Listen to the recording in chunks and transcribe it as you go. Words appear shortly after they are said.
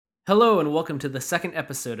Hello and welcome to the second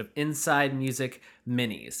episode of Inside Music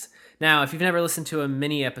Minis. Now, if you've never listened to a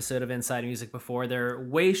mini episode of Inside Music before, they're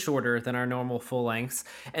way shorter than our normal full lengths,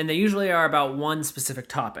 and they usually are about one specific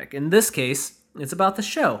topic. In this case, it's about the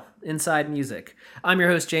show, Inside Music. I'm your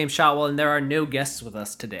host, James Shotwell, and there are no guests with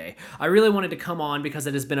us today. I really wanted to come on because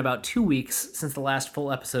it has been about 2 weeks since the last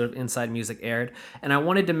full episode of Inside Music aired, and I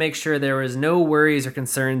wanted to make sure there was no worries or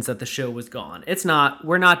concerns that the show was gone. It's not.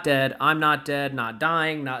 We're not dead. I'm not dead, not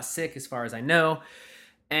dying, not sick as far as I know,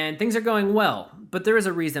 and things are going well, but there is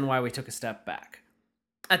a reason why we took a step back.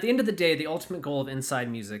 At the end of the day, the ultimate goal of Inside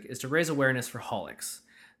Music is to raise awareness for Holics,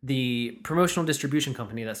 the promotional distribution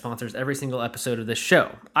company that sponsors every single episode of this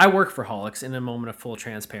show. I work for Holics in a moment of full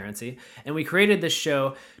transparency, and we created this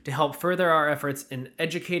show to help further our efforts in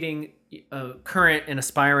educating current and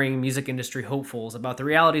aspiring music industry hopefuls about the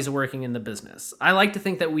realities of working in the business. I like to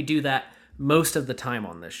think that we do that most of the time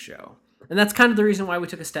on this show. And that's kind of the reason why we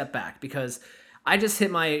took a step back, because I just hit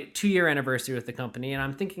my 2-year anniversary with the company, and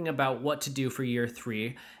I'm thinking about what to do for year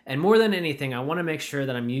 3. And more than anything, I want to make sure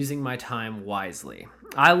that I'm using my time wisely.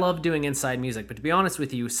 I love doing Inside Music, but to be honest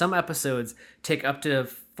with you, some episodes take up to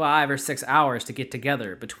 5 or 6 hours to get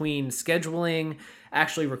together between scheduling,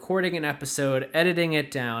 actually recording an episode, editing it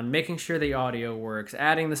down, making sure the audio works,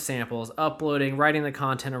 adding the samples, uploading, writing the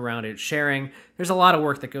content around it, sharing. There's a lot of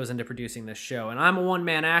work that goes into producing this show, and I'm a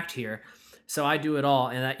one-man act here. So I do it all,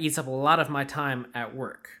 and that eats up a lot of my time at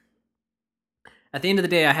work. At the end of the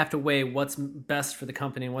day, I have to weigh what's best for the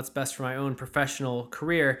company and what's best for my own professional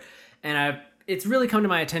career. And it's really come to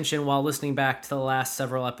my attention while listening back to the last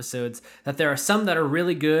several episodes that there are some that are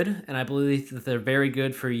really good, and I believe that they're very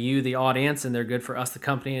good for you, the audience, and they're good for us, the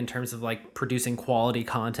company, in terms of like producing quality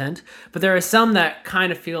content. But there are some that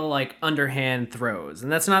kind of feel like underhand throws,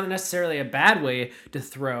 and that's not necessarily a bad way to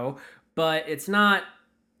throw, but it's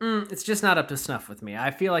just not up to snuff with me.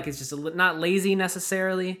 I feel like it's just not lazy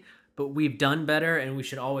necessarily, but we've done better, and we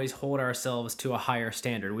should always hold ourselves to a higher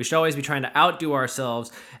standard. We should always be trying to outdo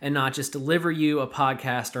ourselves and not just deliver you a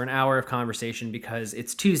podcast or an hour of conversation because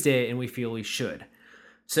it's Tuesday and we feel we should.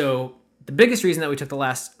 So the biggest reason that we took the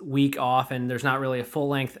last week off and there's not really a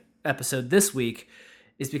full-length episode this week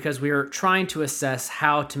is because we are trying to assess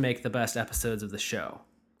how to make the best episodes of the show.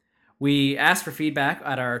 We asked for feedback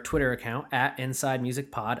at our Twitter account, at Inside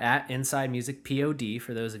Music Pod, at Inside Music POD,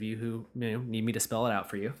 for those of you who need me to spell it out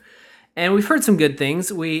for you. And we've heard some good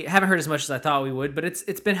things. We haven't heard as much as I thought we would, but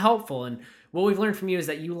it's been helpful. And what we've learned from you is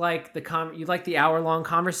that you like the hour-long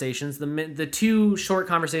conversations. The 2 short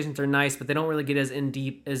conversations are nice, but they don't really get as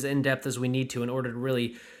in-depth as we need to in order to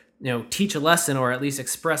really teach a lesson or at least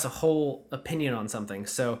express a whole opinion on something.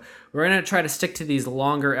 So we're going to try to stick to these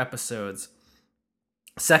longer episodes.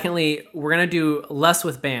 Secondly, we're going to do less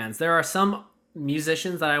with bands. There are some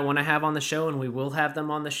musicians that I want to have on the show, and we will have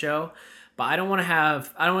them on the show, but I don't want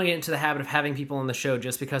to get into the habit of having people on the show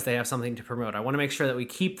just because they have something to promote. I want to make sure that we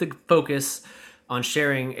keep the focus on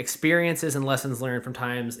sharing experiences and lessons learned from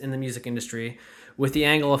times in the music industry with the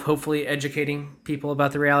angle of hopefully educating people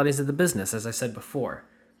about the realities of the business, as I said before.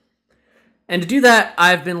 And to do that,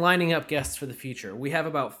 I've been lining up guests for the future. We have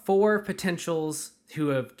about 4 potentials who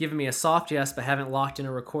have given me a soft yes but haven't locked in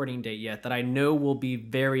a recording date yet that I know will be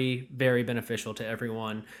very, very beneficial to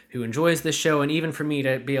everyone who enjoys this show and even for me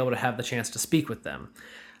to be able to have the chance to speak with them.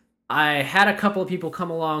 I had a couple of people come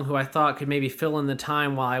along who I thought could maybe fill in the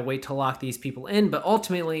time while I wait to lock these people in, but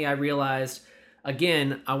ultimately I realized,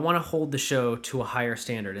 again, I want to hold the show to a higher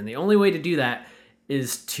standard, and the only way to do that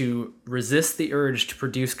is to resist the urge to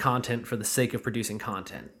produce content for the sake of producing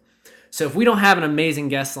content. So if we don't have an amazing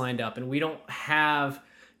guest lined up and we don't have,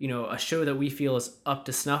 a show that we feel is up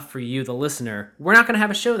to snuff for you, the listener, we're not going to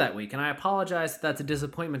have a show that week. And I apologize if that's a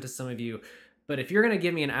disappointment to some of you. But if you're going to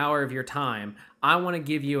give me an hour of your time, I want to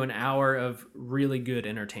give you an hour of really good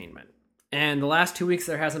entertainment. And the last 2 weeks,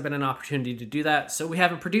 there hasn't been an opportunity to do that, so we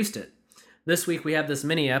haven't produced it. This week, we have this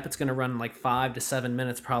mini ep. It's going to run like 5 to 7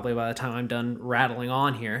 minutes probably by the time I'm done rattling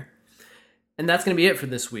on here. And that's going to be it for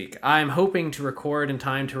this week. I'm hoping to record in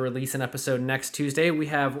time to release an episode next Tuesday. We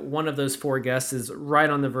have one of those 4 guests is right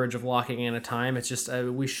on the verge of locking in a time. It's just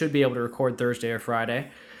we should be able to record Thursday or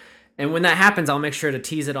Friday. And when that happens, I'll make sure to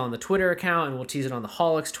tease it on the Twitter account, and we'll tease it on the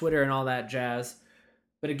Holics Twitter and all that jazz.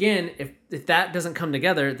 But again, if that doesn't come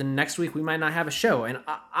together, then next week we might not have a show. And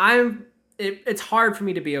it's hard for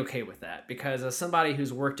me to be okay with that, because as somebody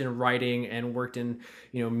who's worked in writing and worked in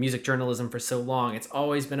music journalism for so long, it's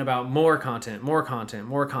always been about more content.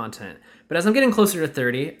 But as I'm getting closer to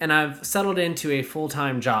 30 and I've settled into a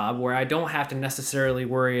full-time job where I don't have to necessarily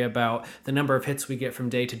worry about the number of hits we get from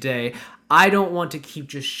day to day, I don't want to keep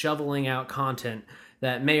just shoveling out content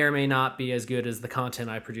that may or may not be as good as the content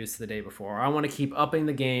I produced the day before. I want to keep upping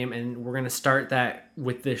the game, and we're going to start that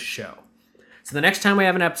with this show. So the next time we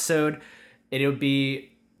have an episode, it'll be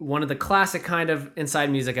one of the classic kind of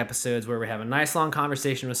Inside Music episodes where we have a nice long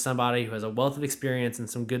conversation with somebody who has a wealth of experience and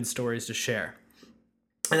some good stories to share.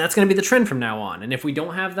 And that's going to be the trend from now on. And if we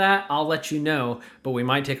don't have that, I'll let you know, but we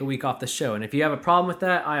might take a week off the show. And if you have a problem with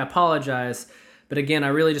that, I apologize. But again, I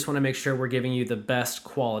really just want to make sure we're giving you the best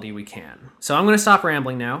quality we can. So I'm going to stop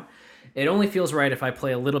rambling now. It only feels right if I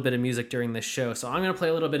play a little bit of music during this show. So I'm going to play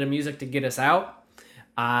a little bit of music to get us out.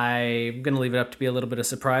 I'm going to leave it up to be a little bit of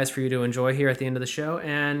surprise for you to enjoy here at the end of the show.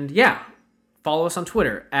 And yeah, follow us on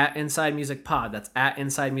Twitter at Inside Music Pod. That's at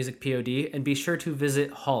Inside Music POD. And be sure to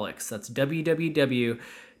visit Haulix. That's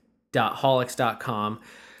www.haulix.com.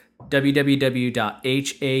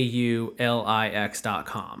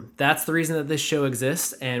 www.haulix.com. That's the reason that this show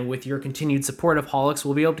exists, and with your continued support of Haulix,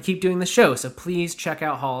 we'll be able to keep doing the show. So please check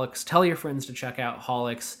out Haulix. Tell your friends to check out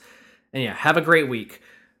Haulix. And yeah, have a great week.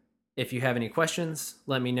 If you have any questions,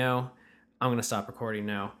 let me know. I'm going to stop recording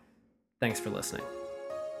now. Thanks for listening.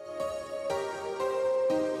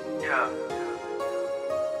 Yeah.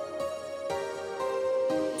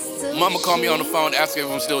 Mama called me on the phone asking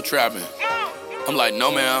if I'm still trapping. I'm like, no,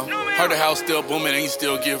 ma'am. Heard the house still booming and you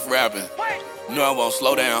still gift rapping. No, I won't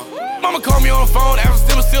slow down. Mama called me on the phone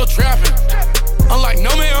asking if I'm still trapping. I'm like,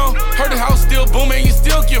 no, ma'am. Heard the house still booming and you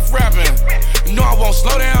still gift rapping. No, I won't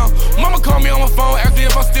slow down. Mama called me on my phone asking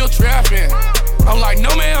if I'm still trapping. I'm like,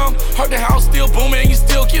 no, ma'am. Heard the house still booming and you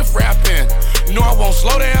still gift rapping. No, I won't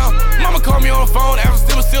slow down. Mama called me on the phone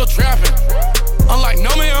asking if I'm still trapping. I'm like, no,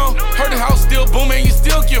 ma'am. Heard the house still booming and you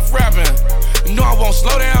still gift rapping. No, I won't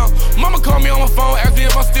slow down. Mama called me on my phone, asked me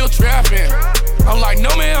if I'm still trapping. I'm like,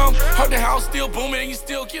 no, ma'am. Heard the house still booming and you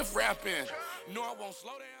still gift rapping. No, I won't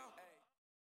slow down.